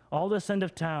country. All this end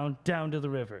of town, down to the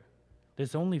river.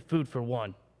 There's only food for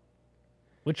one.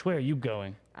 Which way are you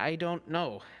going? I don't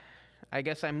know. I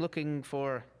guess I'm looking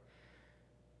for,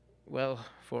 well,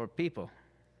 for people.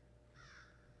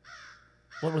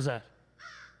 What was that?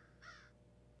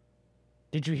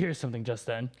 Did you hear something just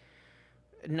then?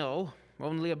 No,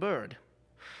 only a bird.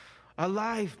 A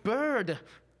live bird!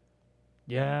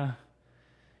 Yeah.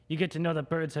 You get to know that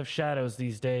birds have shadows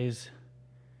these days.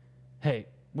 Hey,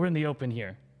 we're in the open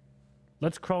here.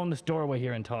 Let's crawl in this doorway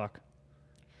here and talk.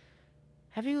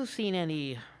 Have you seen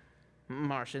any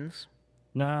Martians?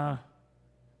 Nah.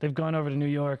 They've gone over to New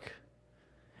York.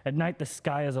 At night, the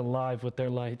sky is alive with their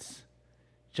lights,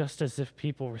 just as if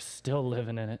people were still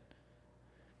living in it.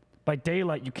 By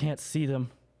daylight, you can't see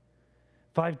them.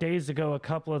 5 days ago, a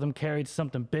couple of them carried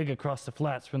something big across the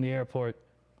flats from the airport.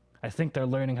 I think they're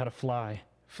learning how to fly.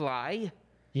 Fly?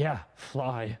 Yeah,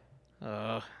 fly.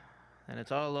 Oh, then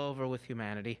it's all over with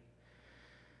humanity.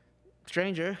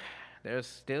 Stranger, there's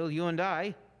still you and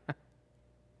I.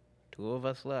 2 of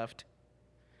us left.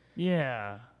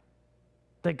 Yeah.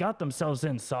 They got themselves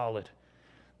in solid.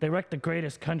 They wrecked the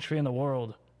greatest country in the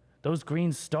world. Those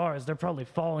green stars, they're probably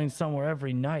falling somewhere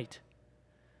every night.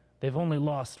 They've only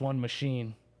lost one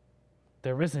machine.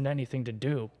 There isn't anything to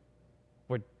do.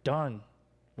 We're done.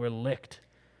 We're licked.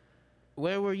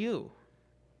 Where were you?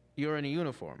 You're in a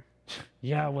uniform.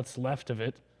 Yeah, what's left of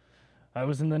it. I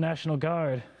was in the National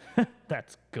Guard.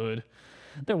 That's good.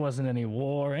 There wasn't any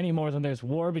war, any more than there's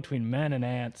war between men and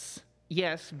ants.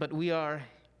 Yes, but we are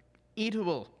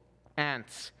eatable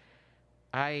ants.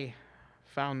 I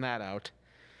found that out.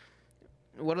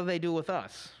 What do they do with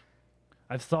us?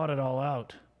 I've thought it all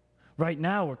out. Right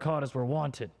now, we're caught as we're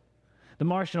wanted. The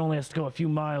Martian only has to go a few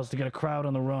miles to get a crowd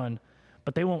on the run,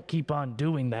 but they won't keep on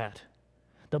doing that.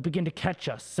 They'll begin to catch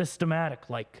us, systematic,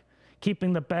 like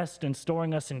keeping the best and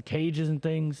storing us in cages and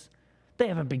things. They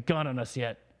haven't begun on us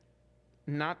yet.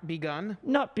 Not begun?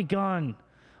 Not begun.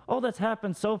 All that's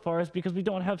happened so far is because we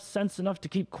don't have sense enough to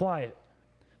keep quiet.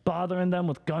 Bothering them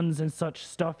with guns and such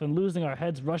stuff and losing our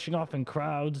heads rushing off in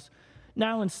crowds.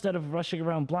 Now, instead of rushing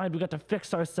around blind, we got to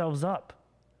fix ourselves up.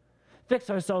 Fix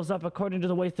ourselves up according to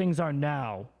the way things are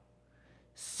now.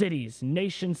 Cities,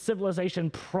 nations, civilization,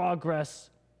 progress.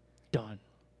 Done.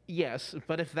 Yes,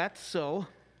 but if that's so,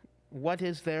 what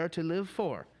is there to live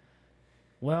for?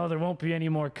 Well, there won't be any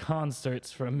more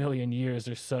concerts for 1,000,000 years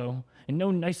or so, and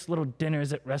no nice little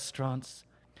dinners at restaurants.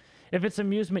 If it's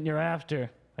amusement you're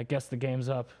after, I guess the game's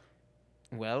up.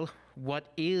 Well, what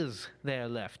is there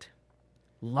left?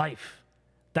 Life.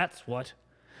 That's what.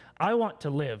 I want to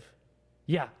live.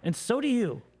 Yeah, and so do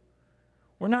you.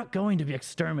 We're not going to be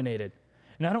exterminated,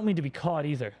 and I don't mean to be caught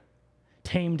either.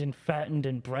 Tamed and fattened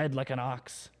and bred like an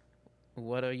ox.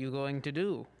 What are you going to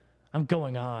do? I'm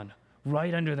going on,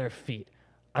 right under their feet.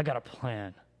 I got a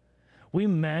plan. We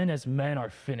men as men are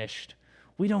finished.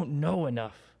 We don't know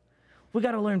enough. We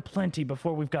got to learn plenty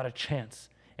before we've got a chance,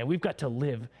 and we've got to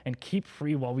live and keep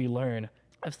free while we learn.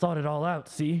 I've thought it all out,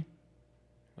 see?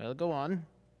 Well, go on.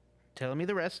 Tell me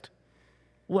the rest.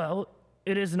 Well,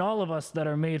 it isn't all of us that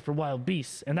are made for wild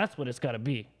beasts, and that's what it's got to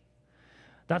be.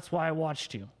 That's why I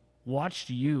watched you. Watched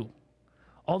you.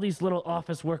 All these little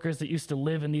office workers that used to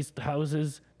live in these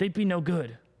houses, they'd be no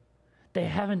good. They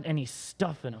haven't any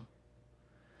stuff in them.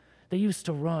 They used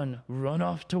to run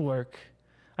off to work.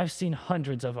 I've seen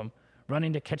hundreds of them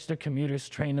running to catch their commuter's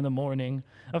train in the morning,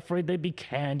 afraid they'd be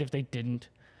canned if they didn't.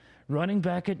 Running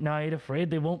back at night, afraid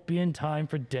they won't be in time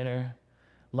for dinner.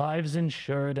 Lives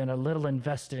insured and a little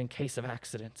invested in case of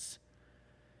accidents.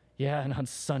 Yeah, and on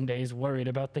Sundays, worried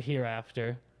about the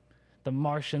hereafter. The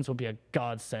Martians will be a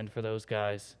godsend for those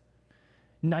guys.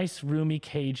 Nice, roomy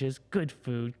cages, good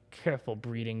food, careful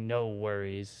breeding, no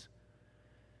worries.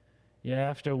 Yeah,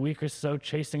 after a week or so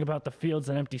chasing about the fields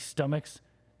on empty stomachs,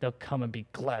 they'll come and be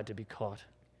glad to be caught.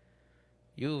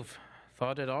 You've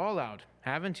thought it all out,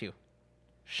 haven't you?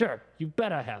 Sure, you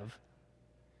bet I have.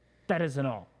 That isn't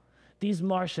all. These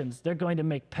Martians, they're going to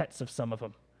make pets of some of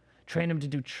them. Train them to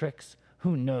do tricks.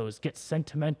 Who knows, get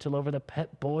sentimental over the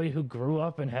pet boy who grew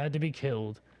up and had to be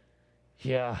killed.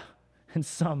 Yeah, and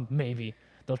some, maybe,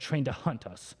 they'll train to hunt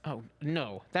us. Oh,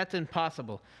 no, that's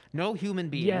impossible. No human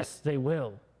being... Yes, they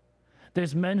will.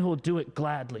 There's men who'll do it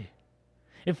gladly.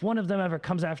 If one of them ever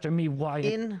comes after me, why...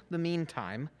 In the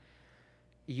meantime,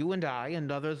 you and I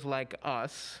and others like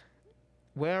us,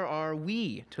 where are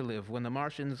we to live when the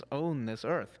Martians own this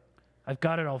Earth? I've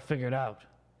got it all figured out.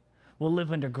 We'll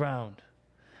live underground.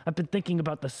 I've been thinking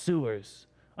about the sewers.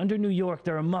 Under New York,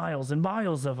 there are miles and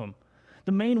miles of them.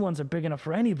 The main ones are big enough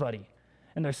for anybody.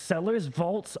 And there's cellars,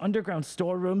 vaults, underground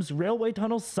storerooms, railway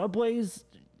tunnels, subways.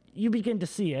 You begin to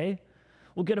see, eh?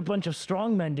 We'll get a bunch of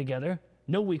strong men together.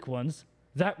 No weak ones.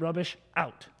 That rubbish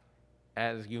out.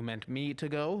 As you meant me to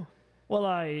go? Well,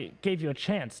 I gave you a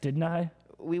chance, didn't I?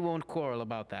 We won't quarrel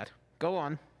about that. Go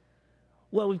on.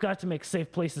 Well, we've got to make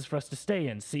safe places for us to stay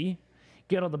in, see?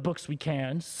 Get all the books we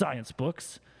can, science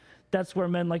books. That's where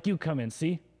men like you come in,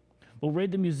 see? We'll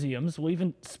raid the museums, we'll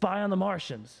even spy on the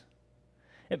Martians.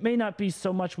 It may not be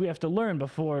so much we have to learn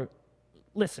before...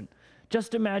 Listen,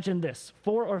 just imagine this.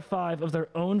 4 or 5 of their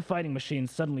own fighting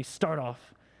machines suddenly start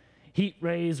off. Heat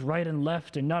rays right and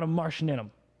left, and not a Martian in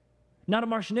them. Not a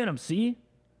Martian in them, see?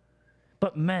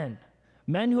 But men.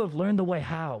 Men who have learned the way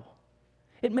how.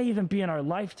 It may even be in our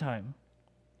lifetime.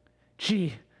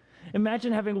 Gee,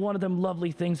 imagine having one of them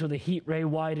lovely things with a heat ray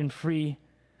wide and free.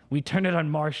 We'd turn it on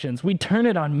Martians. We'd turn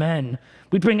it on men.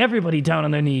 We'd bring everybody down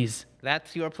on their knees.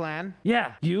 That's your plan?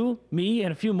 Yeah, you, me,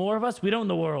 and a few more of us, we'd own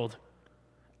the world.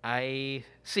 I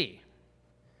see.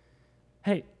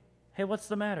 Hey, what's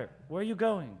the matter? Where are you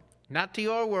going? Not to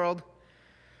your world.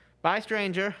 Bye,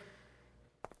 stranger.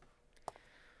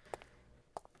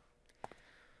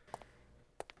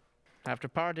 After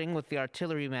parting with the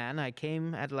artilleryman, I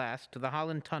came at last to the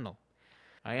Holland Tunnel.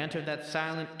 I entered that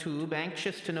silent tube,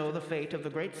 anxious to know the fate of the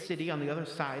great city on the other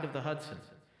side of the Hudson.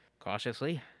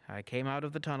 Cautiously, I came out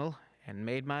of the tunnel and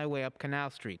made my way up Canal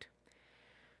Street.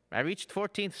 I reached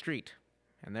 14th Street,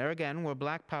 and there again were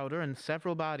black powder and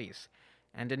several bodies,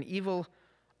 and an evil,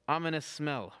 ominous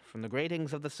smell from the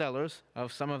gratings of the cellars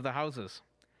of some of the houses.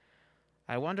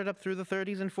 I wandered up through the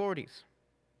 30s and 40s.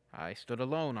 I stood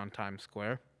alone on Times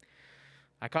Square.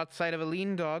 I caught sight of a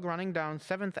lean dog running down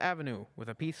 7th Avenue with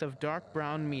a piece of dark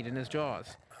brown meat in his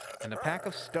jaws and a pack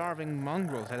of starving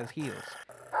mongrels at his heels.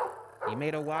 He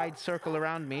made a wide circle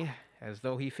around me as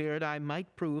though he feared I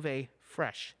might prove a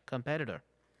fresh competitor.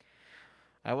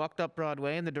 I walked up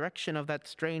Broadway in the direction of that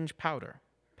strange powder,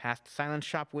 past silent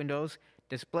shop windows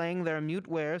displaying their mute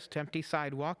wares to empty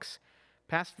sidewalks,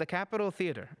 past the Capitol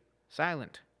Theater,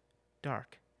 silent,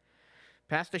 dark,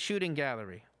 past a shooting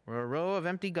gallery where a row of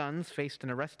empty guns faced an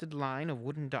arrested line of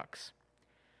wooden ducks.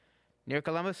 Near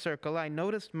Columbus Circle, I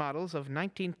noticed models of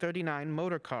 1939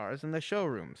 motor cars in the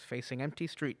showrooms facing empty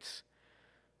streets.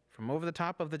 From over the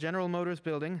top of the General Motors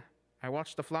building, I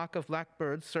watched a flock of black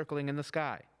birds circling in the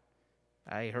sky.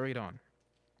 I hurried on.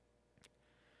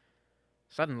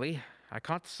 Suddenly, I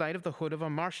caught sight of the hood of a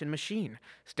Martian machine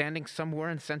standing somewhere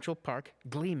in Central Park,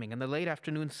 gleaming in the late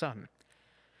afternoon sun.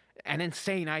 An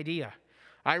insane idea.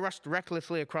 I rushed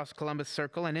recklessly across Columbus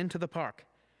Circle and into the park.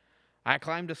 I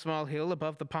climbed a small hill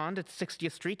above the pond at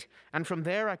 60th Street, and from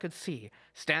there I could see,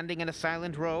 standing in a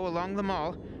silent row along the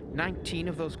mall, 19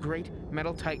 of those great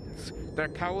metal titans, their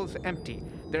cowls empty,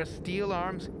 their steel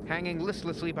arms hanging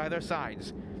listlessly by their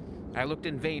sides. I looked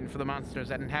in vain for the monsters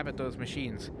that inhabit those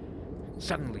machines.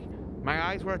 Suddenly, my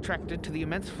eyes were attracted to the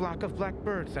immense flock of black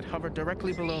birds that hovered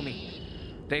directly below me.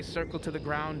 They circled to the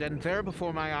ground, and there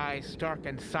before my eyes, stark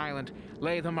and silent,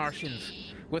 lay the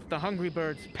Martians, with the hungry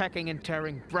birds pecking and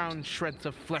tearing brown shreds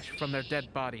of flesh from their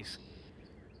dead bodies.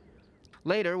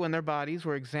 Later, when their bodies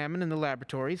were examined in the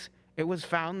laboratories, it was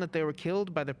found that they were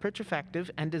killed by the putrefactive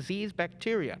and disease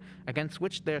bacteria against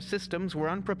which their systems were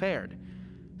unprepared.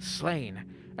 Slain,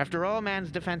 after all man's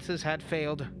defenses had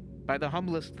failed, by the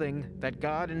humblest thing that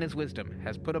God in his wisdom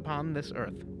has put upon this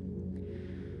earth.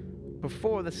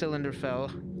 Before the cylinder fell,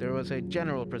 there was a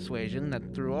general persuasion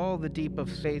that through all the deep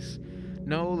of space,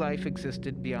 no life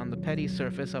existed beyond the petty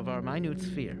surface of our minute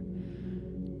sphere.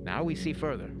 Now we see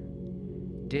further.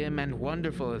 Dim and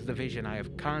wonderful is the vision I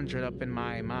have conjured up in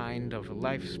my mind of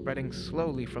life spreading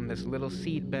slowly from this little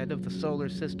seedbed of the solar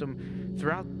system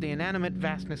throughout the inanimate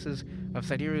vastnesses of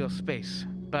sidereal space.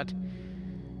 But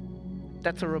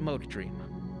that's a remote dream.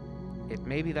 It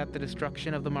may be that the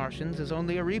destruction of the Martians is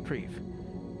only a reprieve.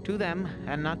 To them,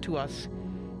 and not to us,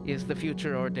 is the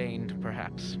future ordained,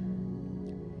 perhaps.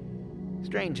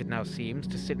 Strange it now seems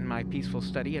to sit in my peaceful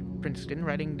study at Princeton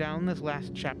writing down this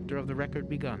last chapter of the record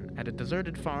begun at a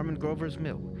deserted farm in Grover's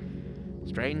Mill.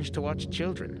 Strange to watch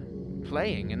children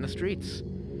playing in the streets.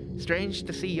 Strange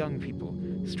to see young people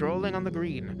strolling on the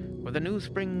green where the new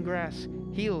spring grass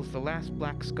heals the last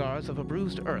black scars of a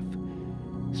bruised earth.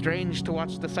 Strange to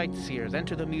watch the sightseers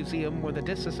enter the museum where the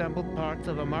disassembled parts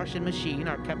of a Martian machine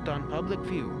are kept on public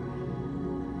view.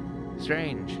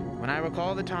 Strange when I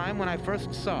recall the time when I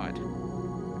first saw it.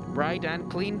 Bright and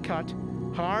clean-cut,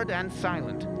 hard and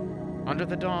silent, under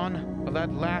the dawn of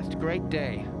that last great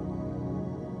day.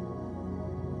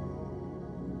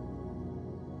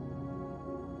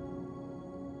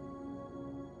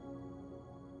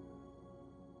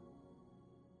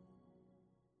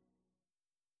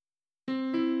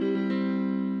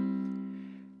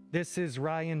 This is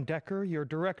Ryan Decker, your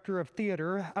director of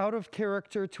theater, out of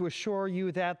character to assure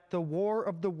you that The War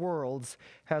of the Worlds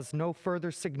has no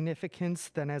further significance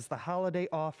than as the holiday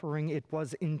offering it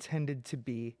was intended to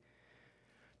be.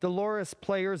 The Loras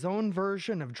player's own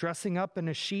version of dressing up in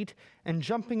a sheet and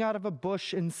jumping out of a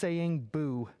bush and saying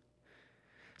boo.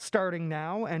 Starting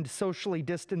now and socially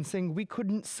distancing, we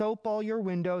couldn't soap all your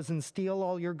windows and steal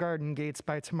all your garden gates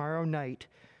by tomorrow night,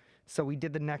 so we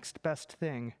did the next best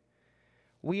thing.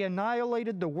 We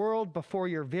annihilated the world before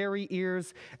your very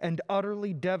ears and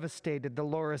utterly devastated the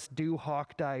Loras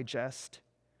Doohawk Digest.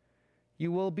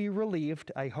 You will be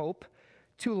relieved, I hope,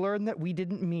 to learn that we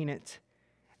didn't mean it,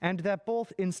 and that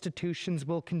both institutions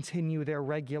will continue their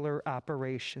regular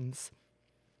operations.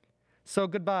 So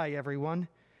goodbye, everyone,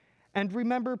 and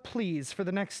remember, please, for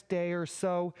the next day or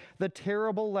so, the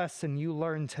terrible lesson you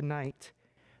learned tonight.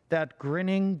 That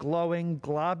grinning, glowing,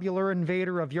 globular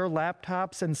invader of your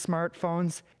laptops and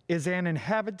smartphones is an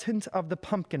inhabitant of the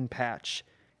pumpkin patch.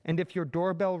 And if your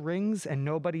doorbell rings and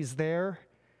nobody's there,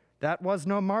 that was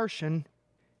no Martian.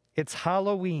 It's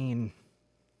Halloween.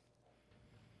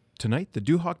 Tonight, the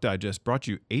Doohawk Digest brought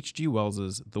you H.G.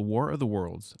 Wells's The War of the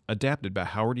Worlds, adapted by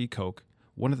Howard E. Koch,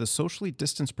 one of the socially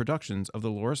distanced productions of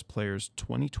the Loras Players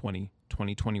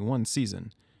 2020-2021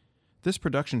 season. This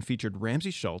production featured Ramsey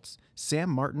Schultz,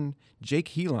 Sam Martin, Jake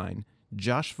Heeline,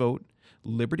 Josh Vogt,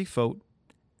 Liberty Fote,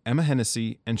 Emma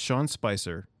Hennessy, and Sean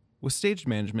Spicer, with stage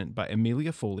management by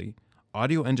Amelia Foley,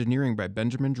 audio engineering by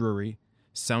Benjamin Drury,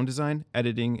 sound design,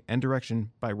 editing, and direction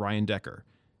by Ryan Decker,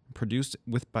 produced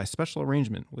by special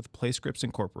arrangement with Playscripts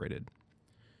Incorporated.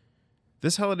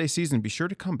 This holiday season, be sure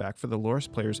to come back for the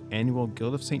Loras Players' annual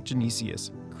Guild of St. Genesius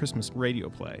Christmas radio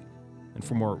play. And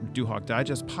for more Doohawk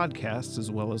Digest podcasts, as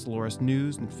well as Loras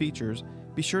news and features,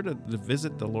 be sure to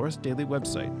visit the Loras Daily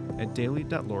website at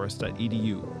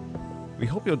daily.loras.edu. We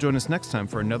hope you'll join us next time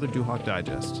for another Doohawk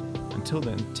Digest. Until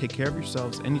then, take care of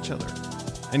yourselves and each other,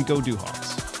 and go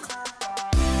Doohawks!